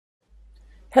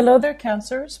Hello there,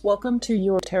 Cancers. Welcome to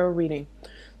your tarot reading.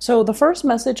 So the first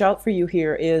message out for you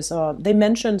here is they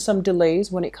mentioned some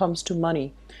delays when it comes to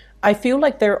money. I feel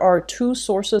like there are two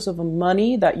sources of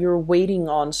money that you're waiting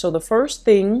on. So the first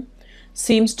thing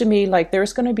seems to me like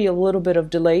there's going to be a little bit of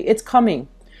delay. It's coming.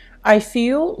 I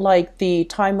feel like the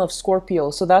time of Scorpio.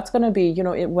 So that's going to be,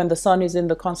 when the sun is in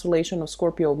the constellation of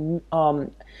Scorpio,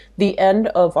 the end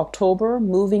of October,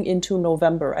 moving into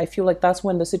November. I feel like that's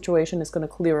when the situation is going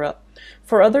to clear up.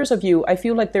 For others of you, I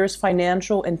feel like there's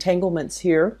financial entanglements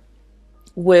here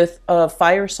with a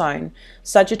fire sign,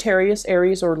 Sagittarius,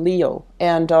 Aries, or Leo.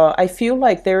 And I feel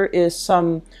like there is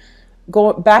some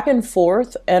go back and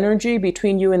forth energy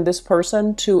between you and this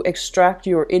person to extract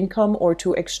your income or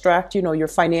to extract, your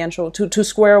financial, to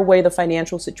square away the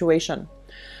financial situation.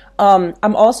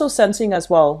 I'm also sensing as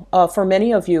well, for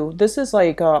many of you, this is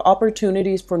like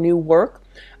opportunities for new work.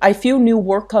 I feel new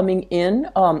work coming in,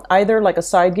 either like a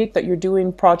side gig that you're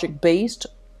doing project based,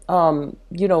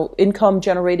 income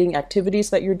generating activities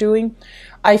that you're doing.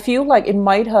 I feel like you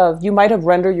might have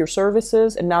rendered your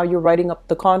services and now you're writing up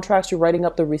the contracts, you're writing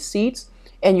up the receipts,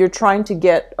 and you're trying to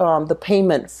get the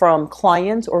payment from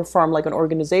clients or from like an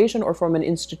organization or from an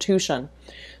institution.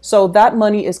 So that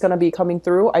money is going to be coming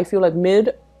through. I feel like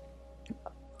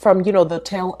from the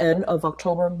tail end of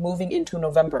October moving into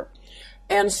November.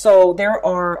 And so there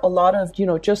are a lot of,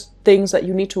 just things that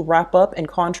you need to wrap up and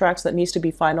contracts that needs to be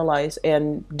finalized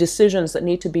and decisions that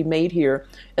need to be made here,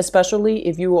 especially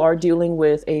if you are dealing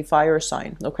with a fire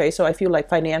sign. Okay, so I feel like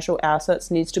financial assets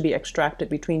needs to be extracted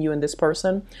between you and this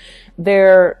person.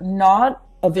 They're not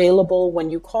available when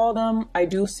you call them. I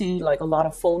do see like a lot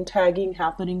of phone tagging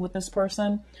happening with this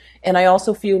person. And I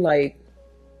also feel like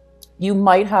you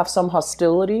might have some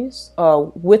hostilities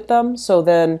with them. So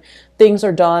then things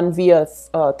are done via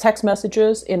text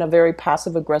messages in a very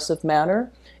passive aggressive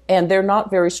manner. And they're not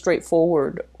very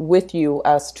straightforward with you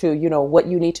as to, what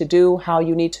you need to do, how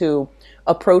you need to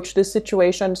approach this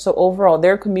situation. So overall,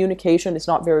 their communication is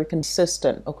not very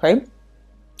consistent. Okay.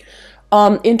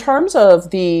 In terms of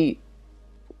the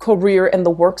career and the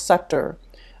work sector,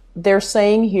 they're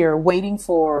saying here, waiting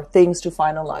for things to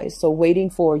finalize. So waiting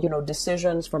for,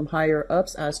 decisions from higher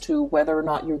ups as to whether or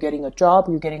not you're getting a job,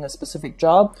 you're getting a specific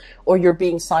job, or you're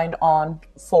being signed on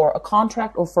for a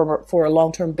contract or for a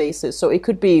long-term basis. So it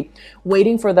could be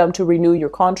waiting for them to renew your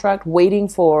contract, waiting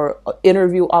for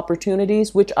interview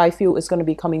opportunities, which I feel is going to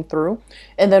be coming through,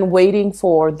 and then waiting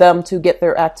for them to get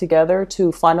their act together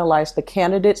to finalize the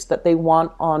candidates that they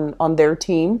want on their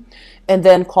team, and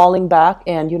then calling back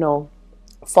and,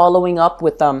 following up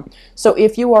with them. So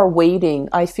if you are waiting,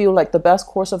 I feel like the best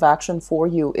course of action for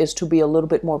you is to be a little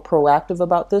bit more proactive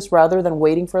about this rather than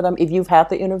waiting for them. If you've had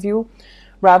the interview,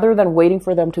 rather than waiting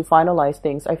for them to finalize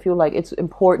things, I feel like it's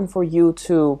important for you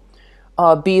to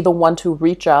be the one to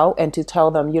reach out and to tell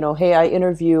them, hey, I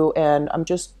interview and I'm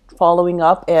just following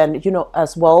up, and,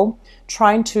 as well,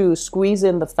 trying to squeeze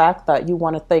in the fact that you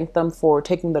want to thank them for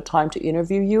taking the time to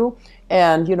interview you,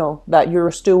 and, that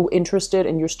you're still interested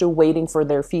and you're still waiting for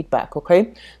their feedback.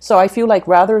 Okay. So I feel like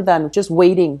rather than just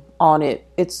waiting on it,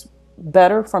 it's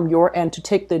better from your end to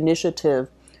take the initiative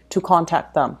to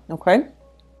contact them. Okay.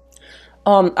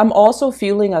 I'm also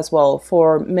feeling as well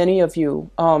for many of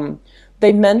you,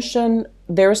 they mentioned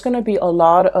there's going to be a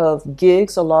lot of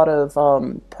gigs, a lot of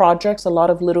projects, a lot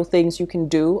of little things you can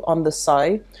do on the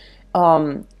side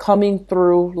coming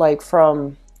through, like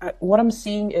from what I'm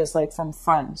seeing is like from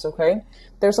friends. Okay.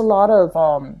 There's a lot of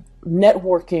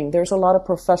networking. There's a lot of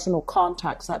professional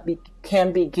contacts that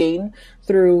can be gained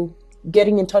through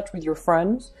getting in touch with your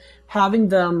friends, having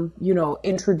them,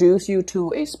 introduce you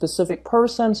to a specific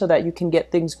person so that you can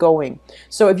get things going.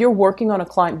 So if you're working on a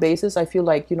client basis, I feel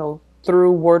like,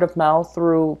 through word of mouth,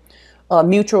 through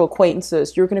mutual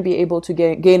acquaintances, you're going to be able to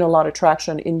gain a lot of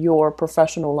traction in your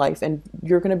professional life, and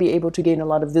you're going to be able to gain a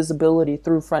lot of visibility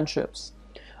through friendships.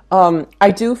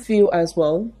 I do feel as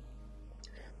well,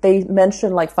 they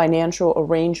mention like financial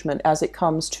arrangement as it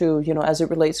comes to, as it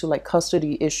relates to like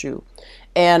custody issue.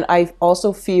 And I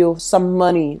also feel some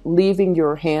money leaving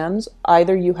your hands.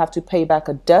 Either you have to pay back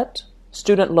a debt,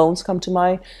 student loans come to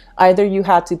mind. Either you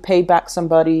had to pay back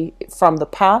somebody from the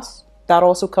past. That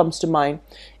also comes to mind.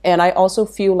 And I also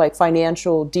feel like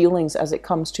financial dealings as it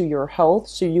comes to your health.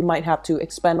 So you might have to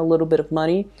expend a little bit of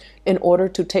money in order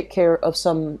to take care of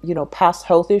some, past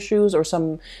health issues or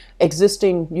some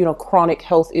existing, chronic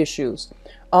health issues.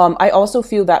 I also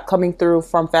feel that coming through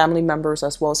from family members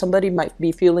as well. Somebody might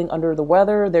be feeling under the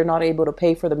weather. They're not able to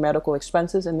pay for the medical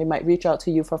expenses, and they might reach out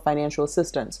to you for financial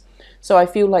assistance. So I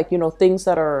feel like, things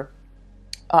that are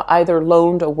either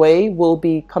loaned away will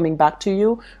be coming back to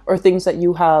you, or things that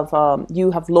you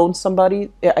have loaned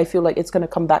somebody. I feel like it's going to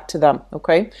come back to them.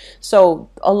 Okay, so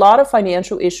a lot of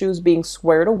financial issues being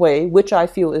squared away, which I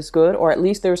feel is good, or at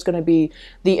least there's going to be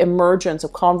the emergence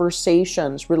of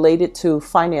conversations related to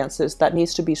finances that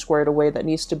needs to be squared away, that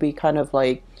needs to be kind of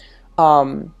like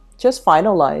just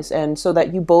finalized, and so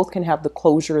that you both can have the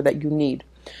closure that you need.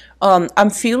 I'm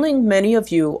feeling many of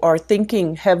you are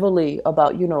thinking heavily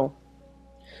about,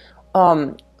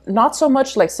 not so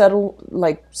much like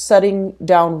setting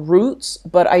down roots,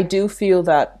 but I do feel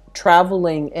that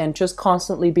traveling and just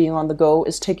constantly being on the go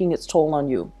is taking its toll on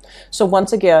you. So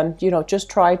once again, just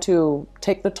try to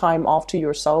take the time off to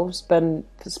yourself, spend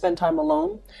time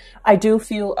alone. I do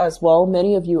feel as well,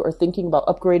 many of you are thinking about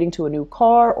upgrading to a new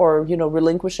car, or,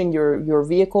 relinquishing your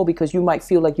vehicle because you might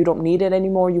feel like you don't need it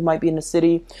anymore. You might be in a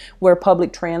city where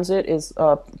public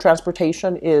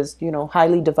transportation is,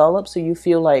 highly developed. So you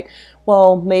feel like,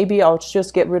 well, maybe I'll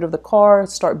just get rid of the car,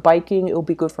 start biking, it'll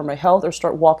be good for my health, or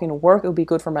start walking to work, it'll be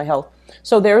good for my health.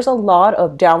 So there's a lot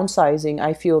of downsizing,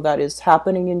 I feel, that is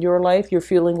happening in your life. You're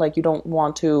feeling like you don't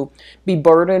want to be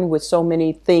burdened with so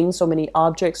many things, so many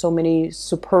objects, so many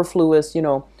superfluous,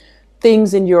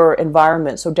 things in your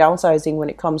environment. So downsizing when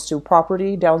it comes to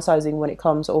property, downsizing when it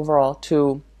comes overall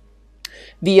to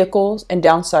vehicles, and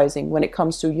downsizing when it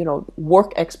comes to,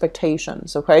 work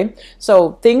expectations. Okay,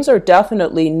 so things are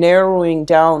definitely narrowing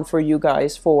down for you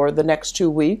guys for the next 2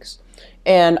 weeks.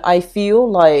 And I feel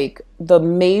like the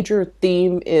major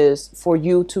theme is for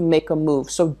you to make a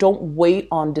move. So don't wait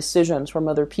on decisions from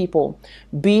other people.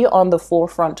 Be on the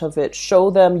forefront of it. Show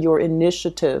them your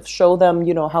initiative. Show them,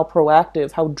 how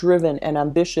proactive, how driven and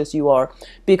ambitious you are.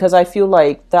 Because I feel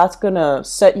like that's going to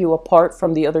set you apart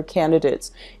from the other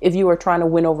candidates. If you are trying to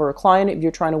win over a client, if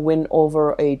you're trying to win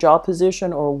over a job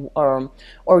position, or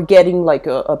getting like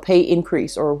a pay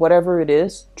increase or whatever it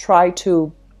is, try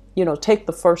to, take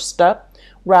the first step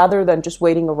rather than just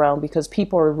waiting around, because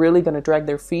people are really going to drag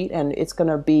their feet, and it's going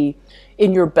to be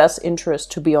in your best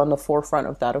interest to be on the forefront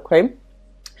of that. Okay.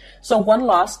 So one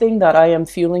last thing that I am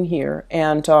feeling here,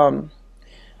 and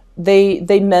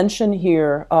they mention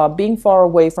here being far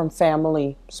away from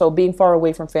family. So being far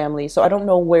away from family. So I don't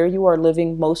know where you are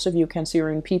living, most of you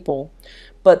Cancerian people,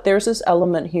 but there's this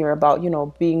element here about,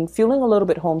 feeling a little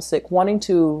bit homesick, wanting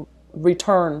to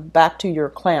return back to your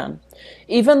clan.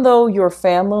 Even though your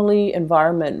family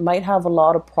environment might have a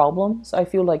lot of problems, I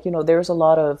feel like, there's a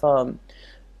lot of,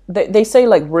 they say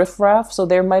like riffraff, so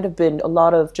there might have been a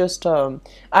lot of just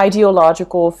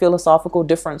ideological, philosophical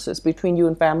differences between you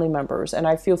and family members, and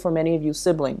I feel for many of you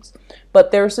siblings.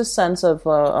 But there's this sense of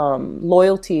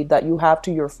loyalty that you have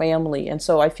to your family, and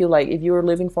so I feel like if you are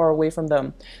living far away from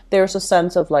them, there's a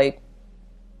sense of like,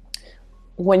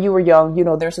 when you were young,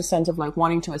 there's a sense of like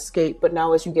wanting to escape, but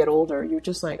now as you get older, you're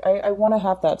just like, I want to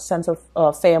have that sense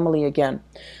of family again.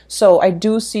 So I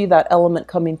do see that element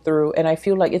coming through, and I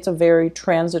feel like it's a very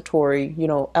transitory,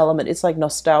 element. It's like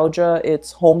nostalgia,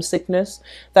 it's homesickness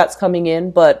that's coming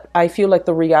in, but I feel like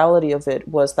the reality of it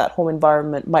was that home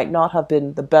environment might not have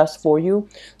been the best for you.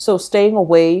 So staying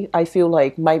away, I feel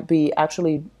like might be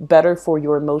actually better for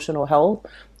your emotional health.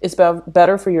 It's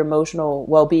better for your emotional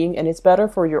well-being, and it's better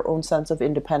for your own sense of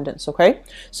independence. Okay,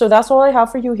 so that's all I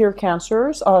have for you here,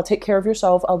 Cancers. Take care of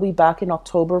yourself. I'll be back in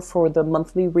October for the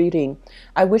monthly reading.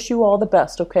 I wish you all the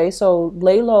best. Okay, so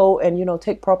lay low and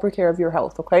take proper care of your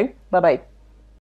health. Okay, bye bye.